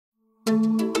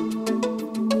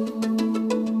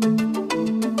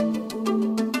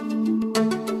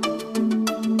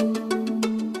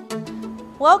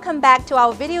Welcome back to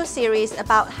our video series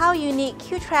about how unique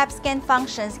QTRAP scan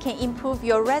functions can improve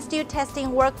your residue testing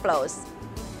workflows.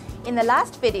 In the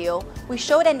last video, we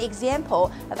showed an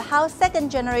example of how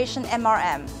second-generation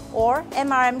MRM, or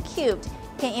MRM3,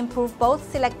 can improve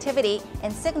both selectivity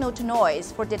and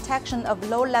signal-to-noise for detection of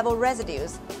low-level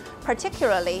residues,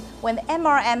 particularly when the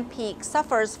MRM peak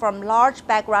suffers from large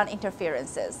background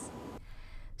interferences.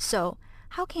 So,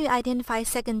 how can you identify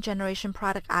second-generation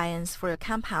product ions for your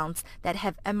compounds that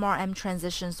have MRM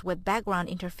transitions with background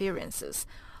interferences,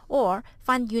 or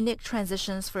find unique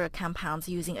transitions for your compounds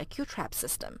using a QTRAP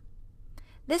system?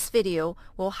 This video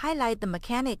will highlight the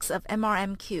mechanics of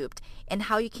MRM3 and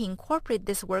how you can incorporate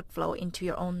this workflow into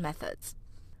your own methods.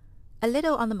 A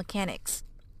little on the mechanics.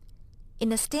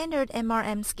 In a standard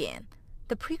MRM scan,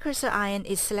 the precursor ion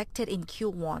is selected in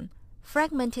Q1,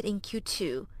 fragmented in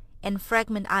Q2, and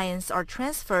fragment ions are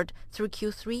transferred through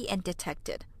Q3 and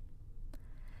detected.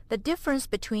 The difference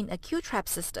between a QTRAP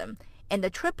system and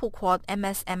a triple-quad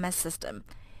MS-MS system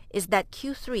is that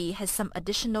Q3 has some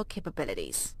additional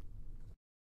capabilities.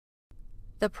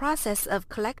 The process of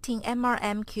collecting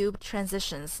MRM3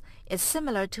 transitions is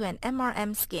similar to an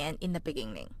MRM scan in the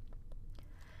beginning.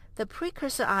 The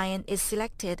precursor ion is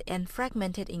selected and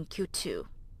fragmented in Q2.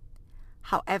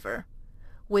 However,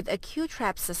 with a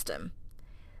QTRAP system,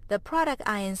 the product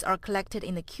ions are collected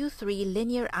in the Q3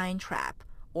 linear ion trap,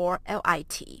 or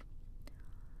LIT.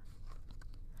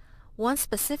 One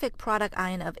specific product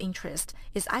ion of interest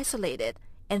is isolated,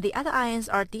 and the other ions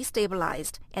are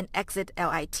destabilized and exit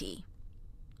LIT.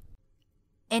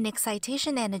 An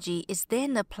excitation energy is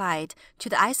then applied to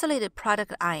the isolated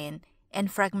product ion, and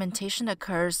fragmentation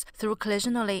occurs through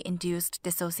collisionally induced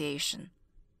dissociation.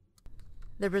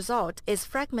 The result is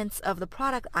fragments of the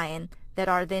product ion that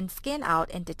are then scanned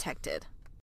out and detected.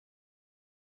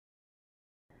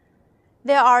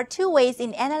 There are two ways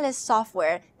in Analyst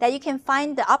software that you can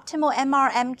find the optimal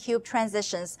MRM3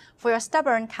 transitions for your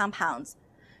stubborn compounds,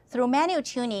 through manual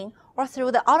tuning or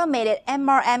through the automated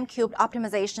MRM3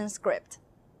 optimization script.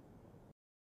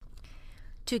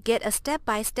 To get a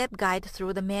step-by-step guide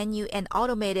through the manual and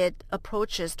automated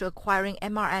approaches to acquiring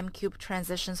MRM3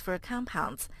 transitions for your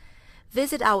compounds,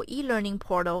 visit our e-learning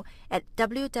portal at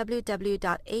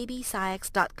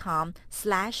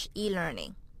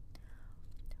www.abscience.com/elearning.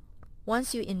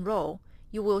 Once you enroll,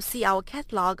 you will see our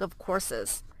catalog of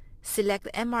courses. Select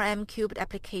the MRM3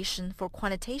 application for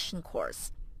quantitation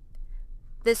course.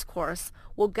 This course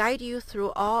will guide you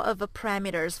through all of the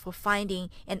parameters for finding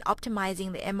and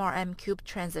optimizing the MRM3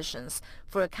 transitions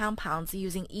for your compounds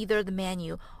using either the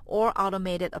manual or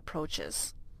automated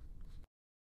approaches.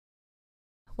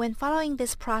 When following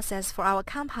this process for our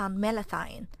compound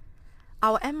malathion,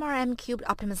 our MRM3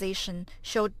 optimization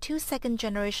showed two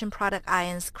second-generation product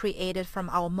ions created from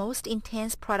our most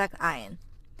intense product ion,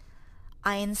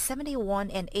 ions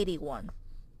 71 and 81.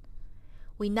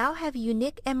 We now have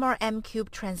unique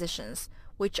MRM3 transitions,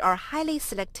 which are highly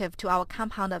selective to our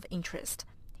compound of interest,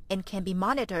 and can be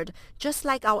monitored just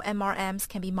like our MRMs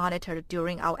can be monitored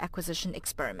during our acquisition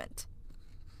experiment.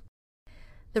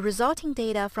 The resulting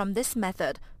data from this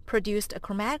method produced a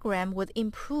chromatogram with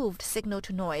improved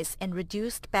signal-to-noise and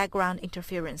reduced background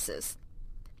interferences.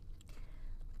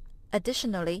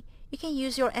 Additionally, you can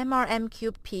use your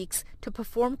MRM3 peaks to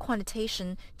perform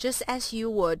quantitation just as you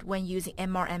would when using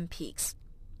MRM peaks.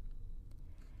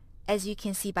 As you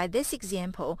can see by this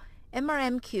example,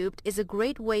 MRM3 is a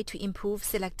great way to improve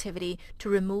selectivity to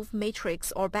remove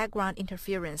matrix or background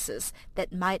interferences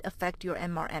that might affect your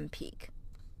MRM peak.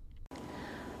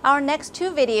 Our next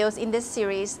two videos in this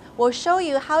series will show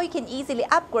you how you can easily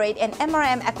upgrade an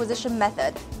MRM acquisition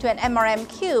method to an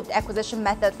MRM3 acquisition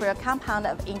method for your compound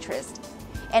of interest.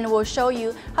 And we'll show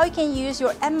you how you can use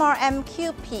your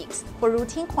MRM3 peaks for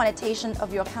routine quantitation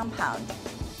of your compound.